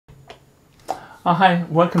Oh, hi,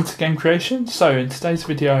 welcome to Game Creation. So in today's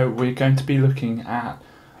video we're going to be looking at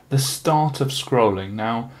the start of scrolling.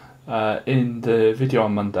 Now in the video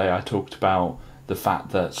on Monday I talked about the fact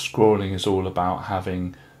that scrolling is all about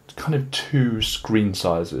having kind of two screen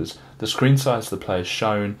sizes. The screen size the player is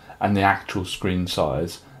shown and the actual screen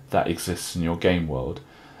size that exists in your game world.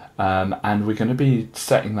 And we're going to be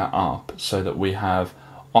setting that up so that we have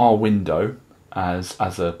our window as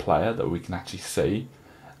a player that we can actually see,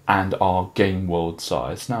 and our game world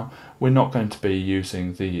size. Now, we're not going to be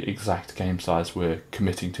using the exact game size we're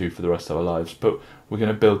committing to for the rest of our lives, but we're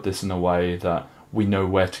going to build this in a way that we know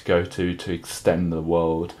where to go to extend the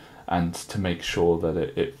world and to make sure that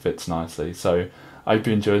it fits nicely. So I hope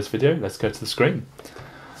you enjoy this video. Let's go to the screen.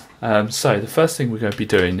 So the first thing we're going to be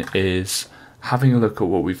doing is having a look at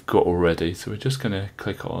what we've got already. So we're just going to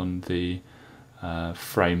click on the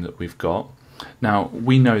frame that we've got. Now,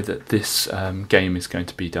 we know that this game is going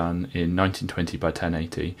to be done in 1920 by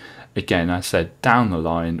 1080. Again, I said down the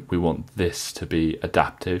line we want this to be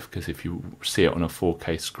adaptive, because if you see it on a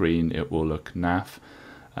 4K screen it will look naff,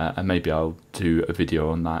 and maybe I'll do a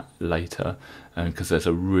video on that later, because there's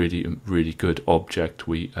a really good object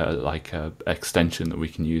extension that we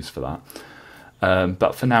can use for that.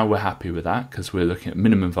 But for now we're happy with that, because we're looking at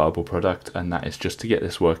minimum viable product, and that is just to get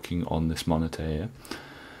this working on this monitor here.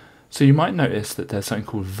 So you might notice that there's something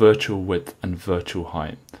called virtual width and virtual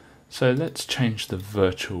height. So let's change the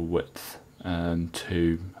virtual width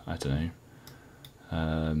to, I don't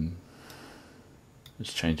know,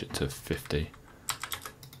 let's change it to 50,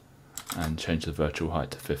 and change the virtual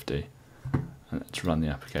height to 50, and let's run the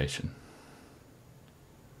application.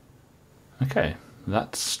 Okay,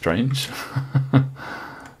 that's strange.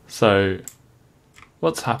 So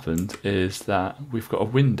what's happened is that we've got a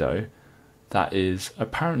window that is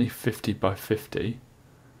apparently 50 by 50,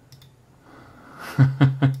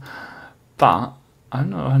 but I'm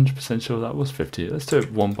not 100% sure that was 50. Let's do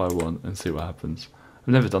it one by one and see what happens. I've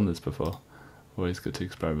never done this before, always good to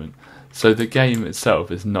experiment. So the game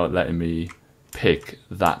itself is not letting me pick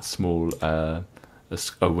that small a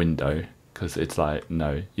window, because it's like,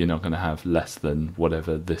 no, you're not going to have less than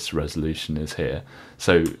whatever this resolution is here.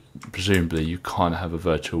 So presumably you can't have a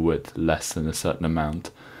virtual width less than a certain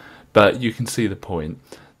amount. But you can see the point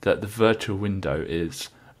that the virtual window is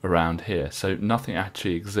around here, so nothing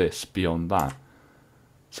actually exists beyond that.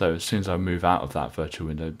 So as soon as I move out of that virtual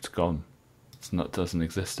window, it's gone. Doesn't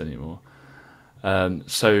exist anymore.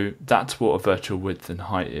 So that's what a virtual width and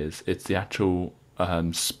height is. It's the actual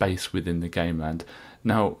space within the game land.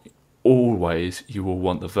 Now, always you will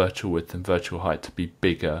want the virtual width and virtual height to be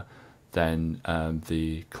bigger than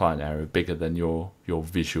the client area, bigger than your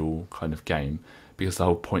visual kind of game. Because the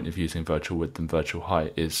whole point of using virtual width and virtual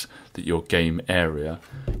height is that your game area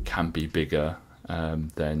can be bigger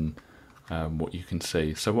than what you can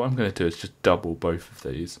see. So what I'm going to do is just double both of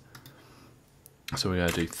these. So we're going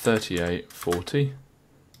to do 3840,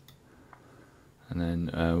 and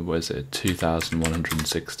then what is it,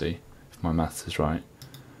 2160, if my maths is right.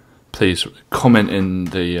 Please comment in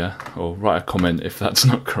the, or write a comment if that's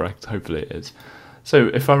not correct, hopefully it is.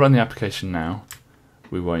 So if I run the application now,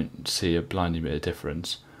 we won't see a blinding bit of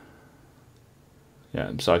difference.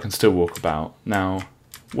 Yeah, so I can still walk about. Now,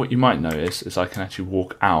 what you might notice is I can actually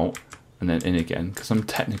walk out and then in again, because I'm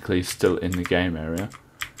technically still in the game area.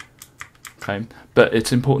 Okay, but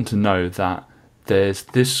it's important to know that there's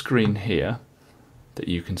this screen here that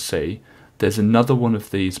you can see. There's another one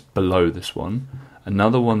of these below this one,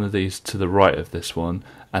 another one of these to the right of this one,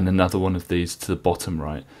 and another one of these to the bottom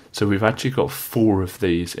right. So we've actually got 4 of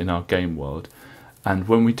these in our game world. And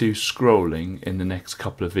when we do scrolling in the next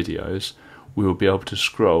couple of videos, we will be able to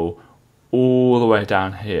scroll all the way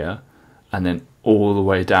down here and then all the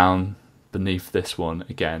way down beneath this one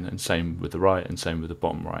again, and same with the right and same with the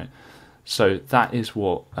bottom right. So that is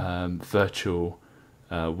what virtual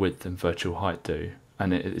width and virtual height do,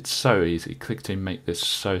 and it's so easy. Clickteam make this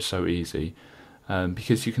so easy,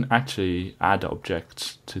 because you can actually add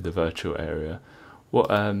objects to the virtual area. What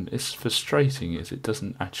is frustrating is it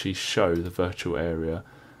doesn't actually show the virtual area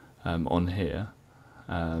on here,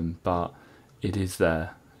 but it is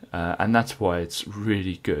there, and that's why it's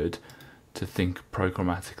really good to think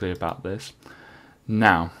programmatically about this.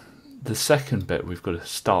 Now, the second bit we've got to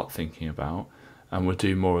start thinking about, and we'll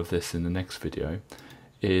do more of this in the next video,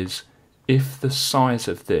 is if the size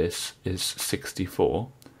of this is 64,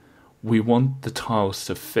 we want the tiles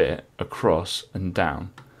to fit across and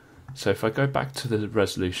down. So if I go back to the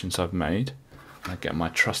resolutions I've made, I get my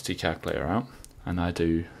trusty calculator out, and I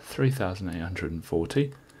do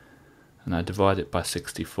 3840, and I divide it by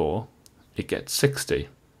 64, it gets 60.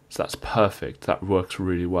 So that's perfect, that works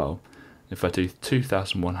really well. if I do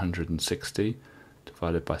 2160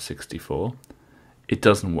 divided by 64, it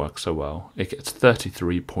doesn't work so well. It gets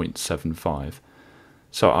 33.75.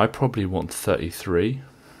 So I probably want 33.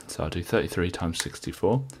 So I'll do 33 times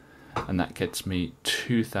 64, and that gets me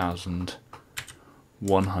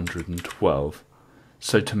 2112.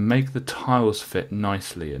 So to make the tiles fit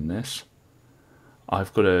nicely in this,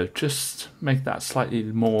 I've got to just make that slightly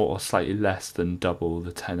more or slightly less than double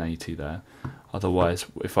the 1080 there. Otherwise,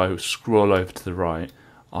 if I scroll over to the right,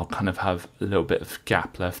 I'll kind of have a little bit of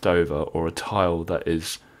gap left over, or a tile that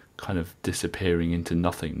is kind of disappearing into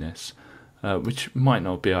nothingness, which might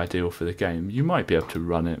not be ideal for the game. You might be able to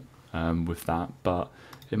run it with that, but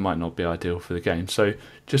it might not be ideal for the game. So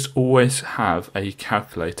just always have a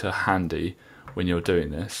calculator handy when you're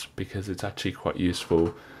doing this, because it's actually quite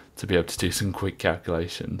useful to be able to do some quick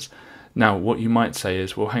calculations. Now, what you might say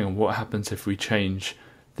is, well, hang on, what happens if we change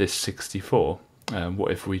this 64?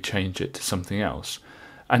 What if we change it to something else?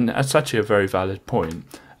 And that's actually a very valid point.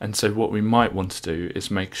 And so what we might want to do is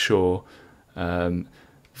make sure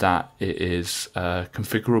that it is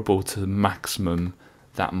configurable to the maximum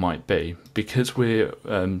that might be, because we're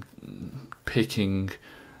picking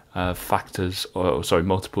factors, or sorry,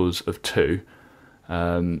 multiples of 2.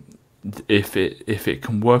 If it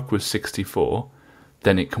can work with 64,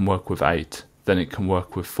 then it can work with 8, then it can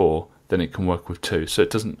work with 4, then it can work with 2. So it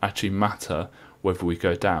doesn't actually matter whether we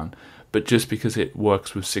go down. But just because it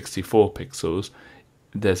works with 64 pixels,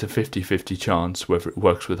 there's a 50-50 chance whether it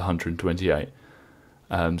works with 128.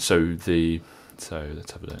 So let's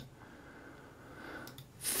have a look.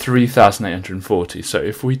 3,840. So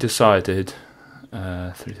if we decided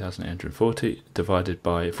 3,840 divided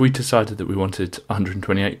by, if we decided that we wanted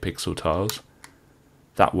 128 pixel tiles,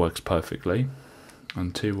 that works perfectly.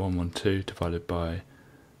 And 2112 divided by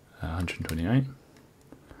 128.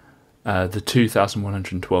 The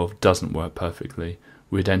 2,112 doesn't work perfectly.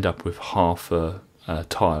 We'd end up with half a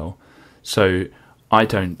tile. So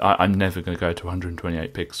I'm never going to go to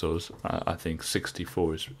 128 pixels. I think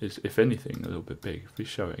 64 is, if anything, a little bit big. If we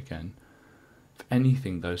show it again, if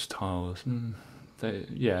anything, those tiles, they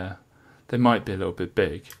might be a little bit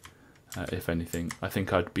big. If anything, I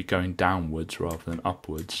think I'd be going downwards rather than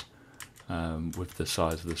upwards with the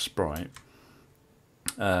size of the sprite.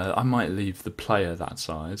 I might leave the player that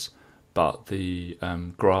size, but the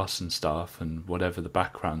grass and stuff and whatever the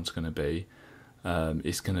background's going to be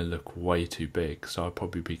is going to look way too big, so I'll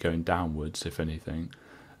probably be going downwards if anything.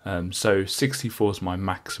 So 64 is my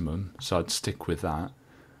maximum, so I'd stick with that,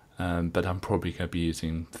 but I'm probably going to be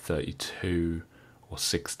using 32 or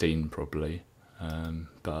 16 probably,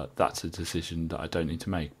 but that's a decision that I don't need to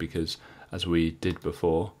make, because as we did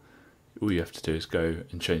before, all you have to do is go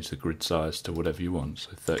and change the grid size to whatever you want, so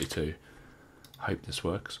 32. I hope this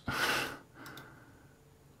works.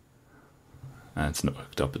 And it's not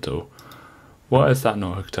hooked up at all. Why is that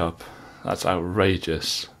not hooked up? That's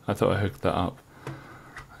outrageous. I thought I hooked that up.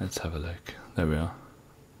 Let's have a look. There we are.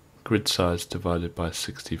 Grid size divided by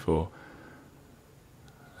 64.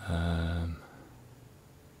 That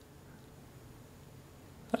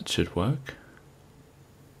should work.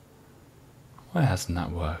 Why hasn't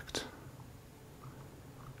that worked?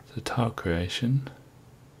 So tile creation.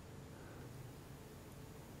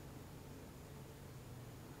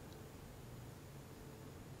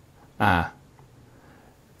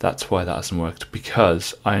 That's why that hasn't worked,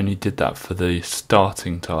 because I only did that for the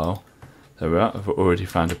starting tile. There we are. I've already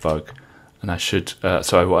found a bug, and I should.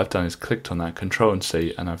 So what I've done is clicked on that, Control and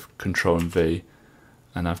C, and I've Control and V,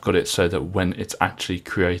 and I've got it so that when it's actually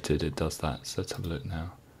created, it does that. So let's have a look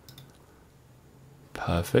now.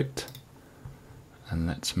 Perfect. And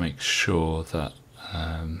let's make sure that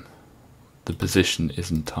the position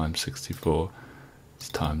isn't times 64. It's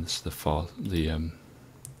times the file,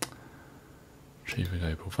 retrieve a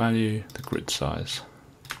global value, the grid size.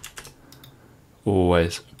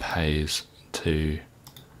 Always pays to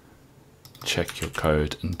check your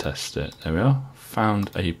code and test it. There we are. Found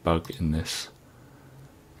a bug in this.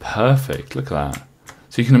 Perfect. Look at that.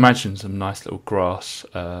 So you can imagine some nice little grass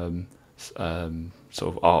sort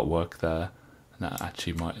of artwork there, and that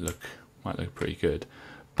actually might look pretty good.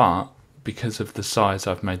 But because of the size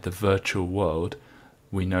I've made the virtual world,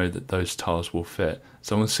 we know that those tiles will fit.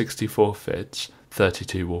 So when 64 fits,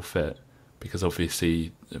 32 will fit, because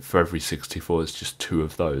obviously for every 64 there's just 2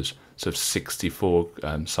 of those. So if 64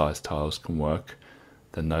 size tiles can work,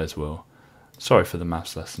 then those will. Sorry for the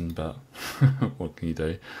maths lesson, but what can you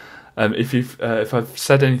do? If I've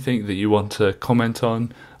said anything that you want to comment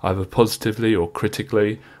on, either positively or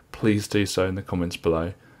critically, please do so in the comments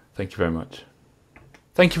below. Thank you very much.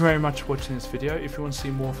 Thank you very much for watching this video. If you want to see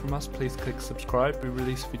more from us, please click subscribe. We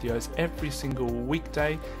release videos every single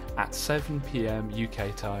weekday at 7 PM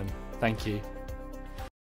UK time. Thank you.